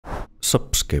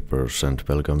Subscribers and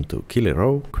welcome to Kili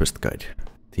Row quest guide.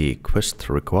 The quest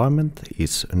requirement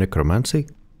is necromancy,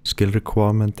 skill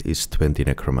requirement is 20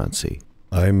 necromancy.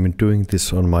 I'm doing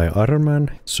this on my Iron Man,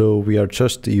 so we are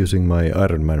just using my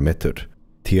Iron Man method.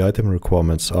 The item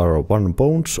requirements are 1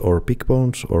 bones or big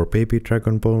bones or baby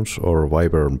dragon bones or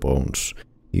wyvern bones.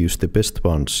 Use the best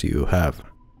ones you have.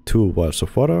 2 vials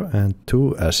of water and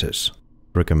 2 ashes.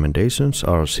 Recommendations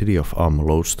are City of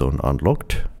Lodestone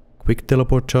unlocked, quick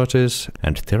teleport charges,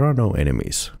 and there are no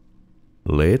enemies.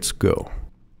 Let's go.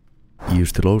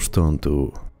 Use the lodestone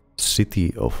to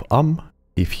City of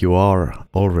If you are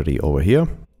already over here,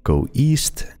 go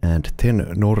east and then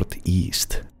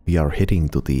northeast. We are heading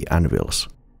to the anvils.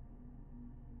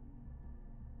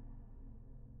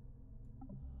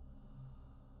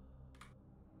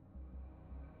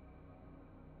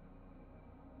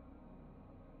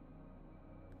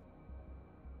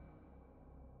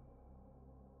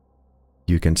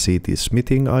 You can see the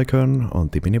smithing icon on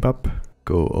the minimap.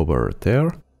 Go over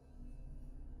there.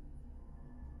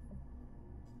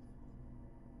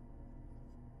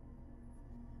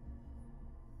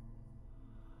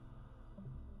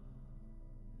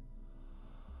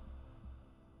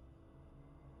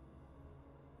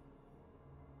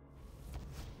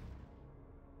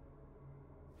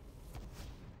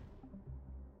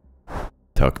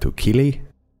 Talk to Kili.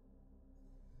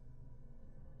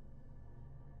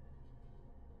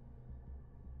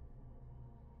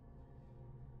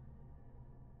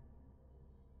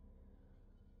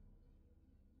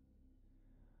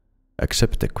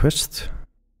 Accept the quest.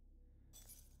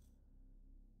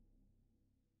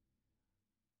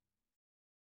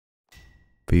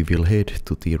 We will head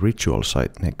to the ritual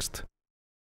site next.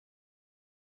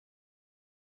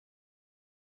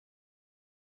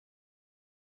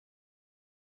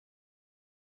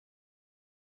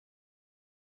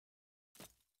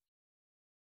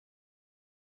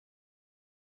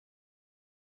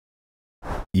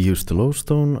 Use the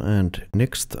lodestone, and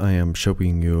next I am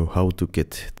showing you how to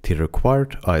get the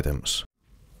required items.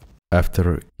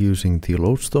 After using the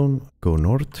lodestone, go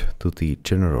north to the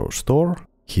general store.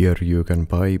 Here you can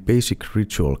buy basic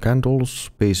ritual candles,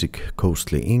 basic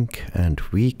ghostly ink, and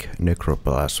weak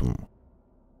necroplasm.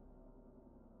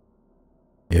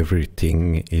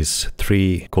 Everything is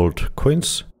 3 gold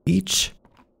coins each.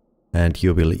 And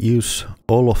you will use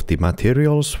all of the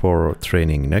materials for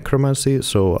training necromancy,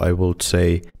 so I would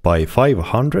say buy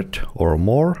 500 or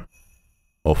more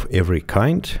of every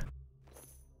kind.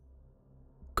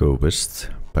 Go west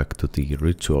back to the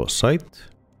ritual site.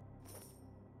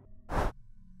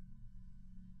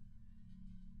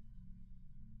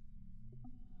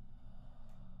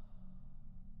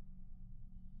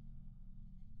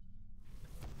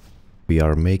 We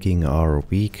are making our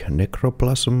weak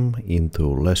necroplasm into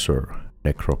lesser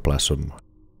necroplasm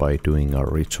by doing our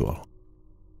ritual.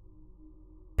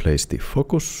 Place the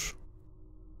focus.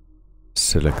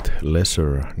 Select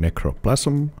lesser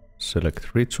necroplasm.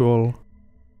 Select ritual.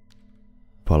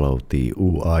 Follow the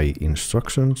UI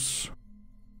instructions.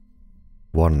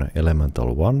 1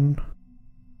 elemental 1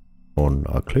 on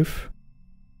a cliff.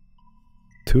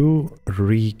 2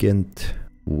 regent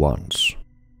 1s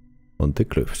on the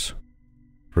cliffs.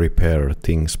 Repair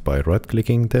things by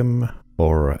right-clicking them,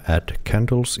 or add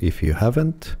candles if you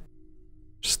haven't.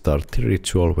 Start the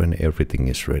ritual when everything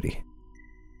is ready.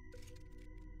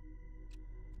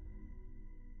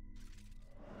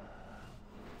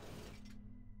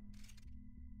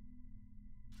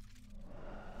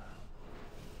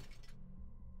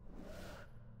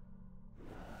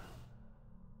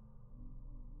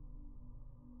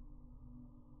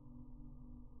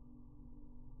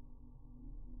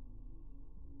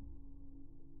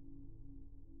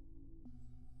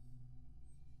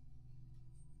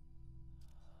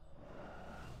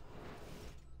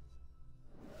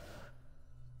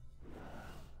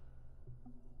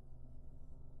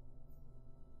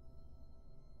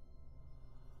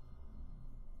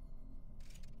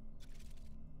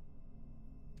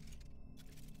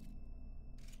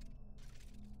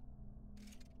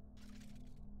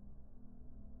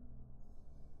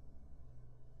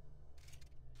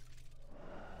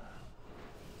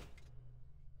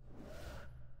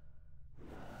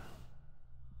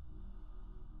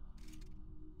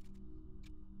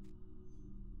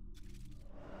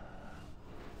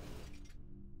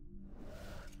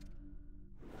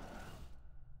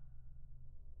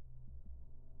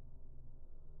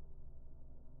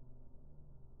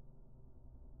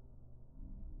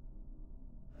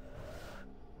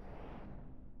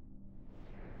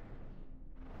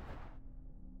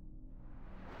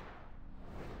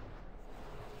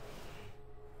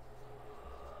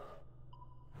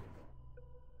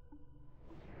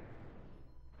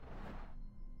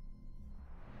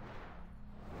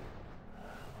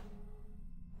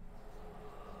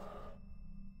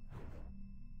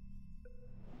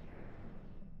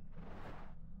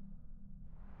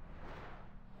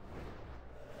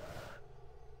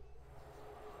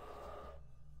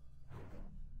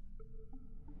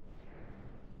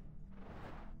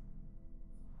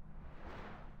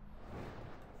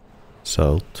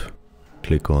 south,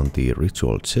 click on the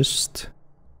ritual chest,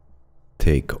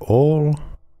 take all,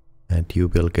 and you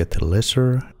will get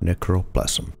lesser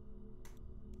necroplasm.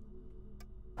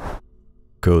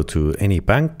 Go to any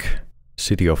bank,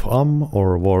 City of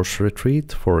or War's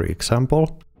Retreat for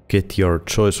example, get your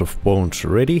choice of bones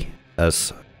ready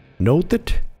as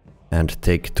noted, and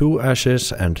take 2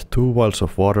 ashes and 2 vials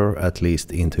of water at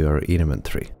least into your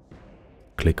inventory.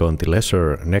 Click on the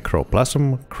lesser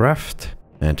necroplasm, craft,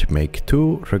 and make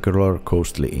 2 regular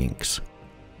ghostly inks.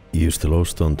 Use the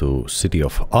lodestone to City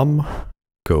of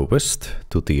go west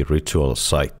to the ritual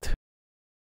site.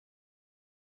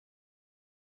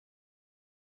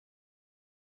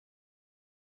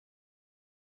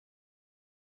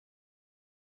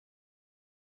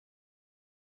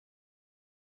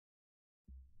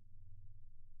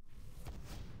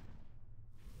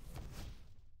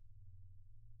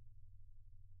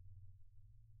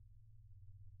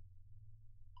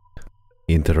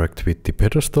 Interact with the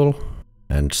pedestal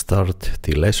and start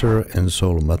the lesser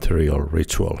ensoul material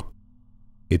ritual.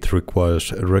 It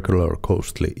requires a regular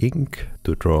ghostly ink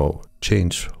to draw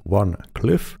change 1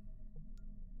 glyph.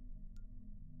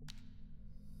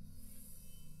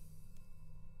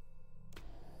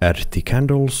 Add the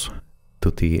candles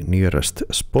to the nearest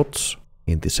spots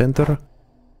in the center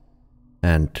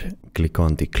and click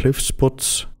on the glyph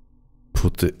spots.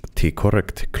 Put the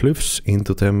correct glyphs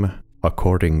into them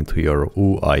according to your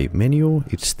UI menu.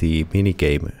 It's the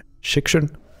minigame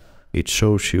section. It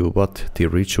shows you what the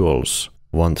rituals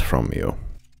want from you.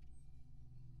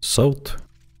 South,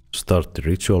 start the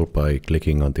ritual by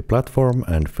clicking on the platform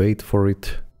and wait for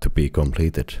it to be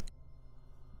completed.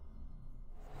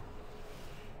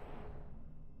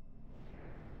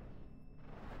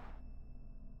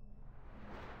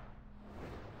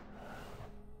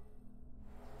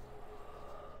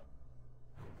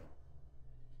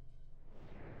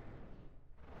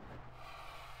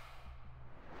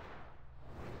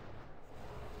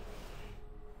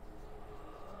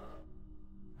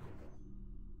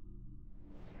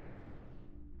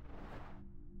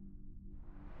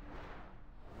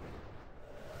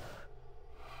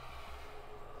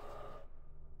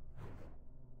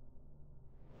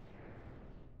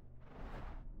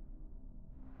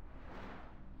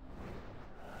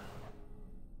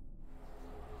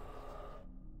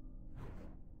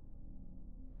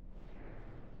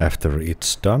 After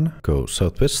it's done, go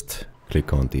southwest,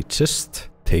 click on the chest,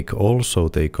 take all so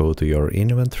they go to your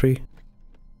inventory.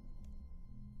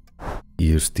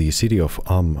 Use the City of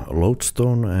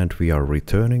lodestone and we are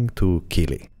returning to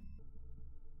Kili.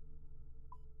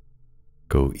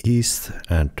 Go east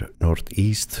and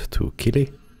northeast to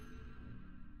Kili.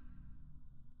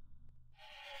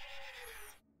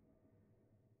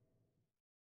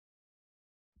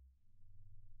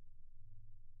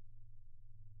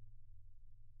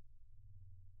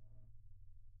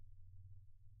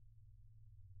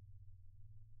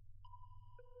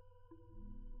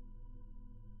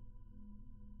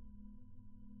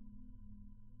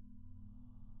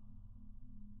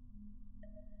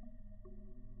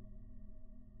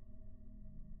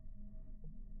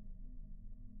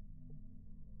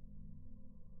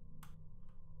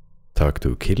 Talk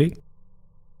to Kili.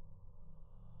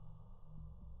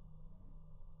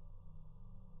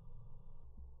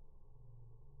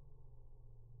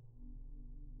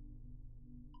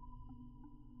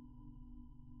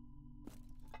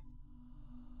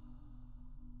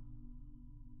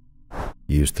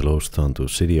 Use the lodestone to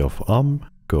City of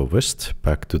go west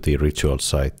back to the ritual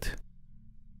site.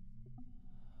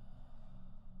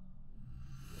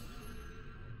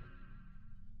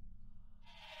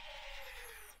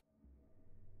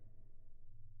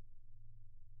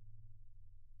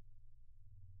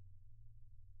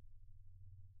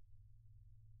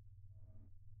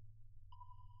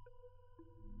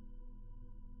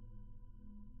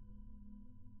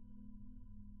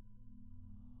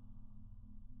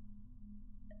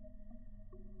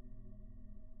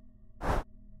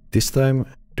 This time,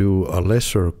 do a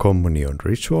lesser communion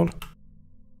ritual.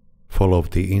 Follow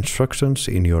the instructions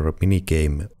in your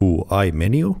minigame UI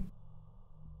menu.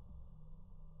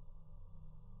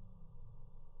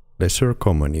 Lesser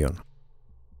communion.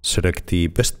 Select the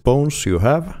best bones you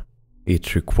have.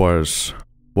 It requires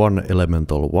 1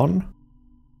 elemental 1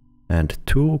 and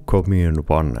 2 commune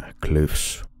 1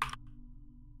 glyphs.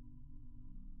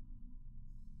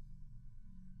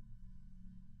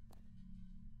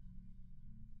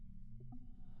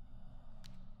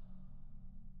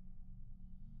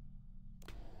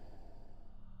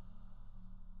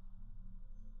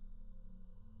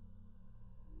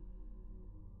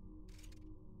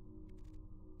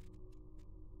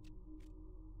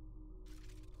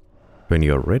 When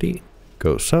you're ready,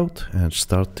 go south and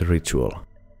start the ritual.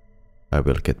 I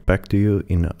will get back to you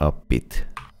in a bit.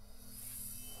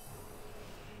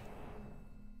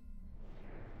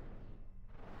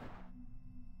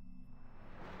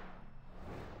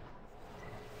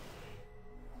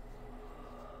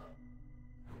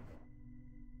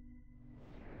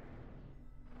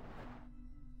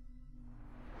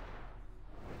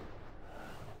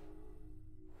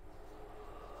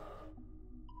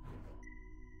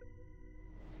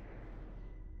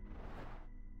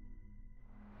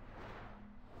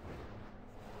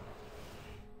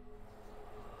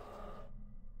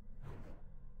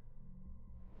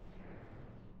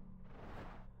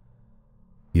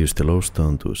 Use the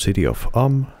lowstone to City of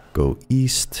go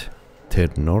east, then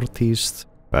northeast,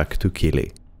 back to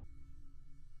Kili.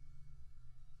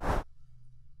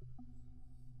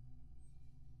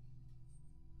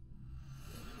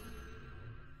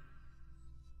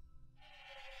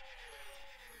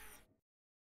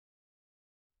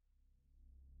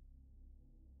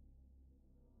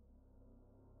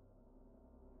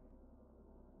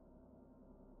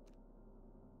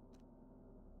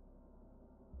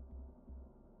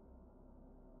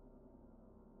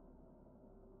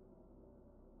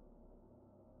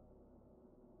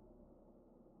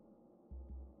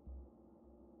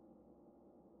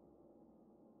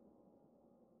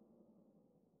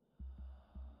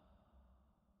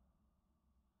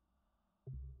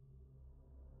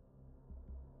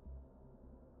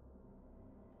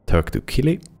 Talk to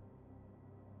Kili.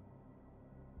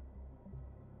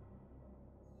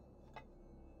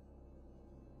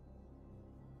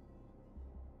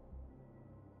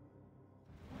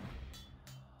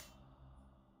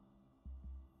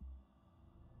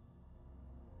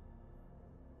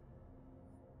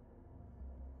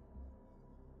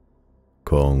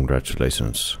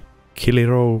 Congratulations. Kili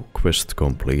Row quest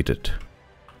completed.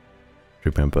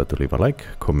 Remember to leave a like,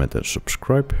 comment and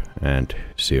subscribe, and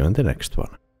see you in the next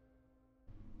one.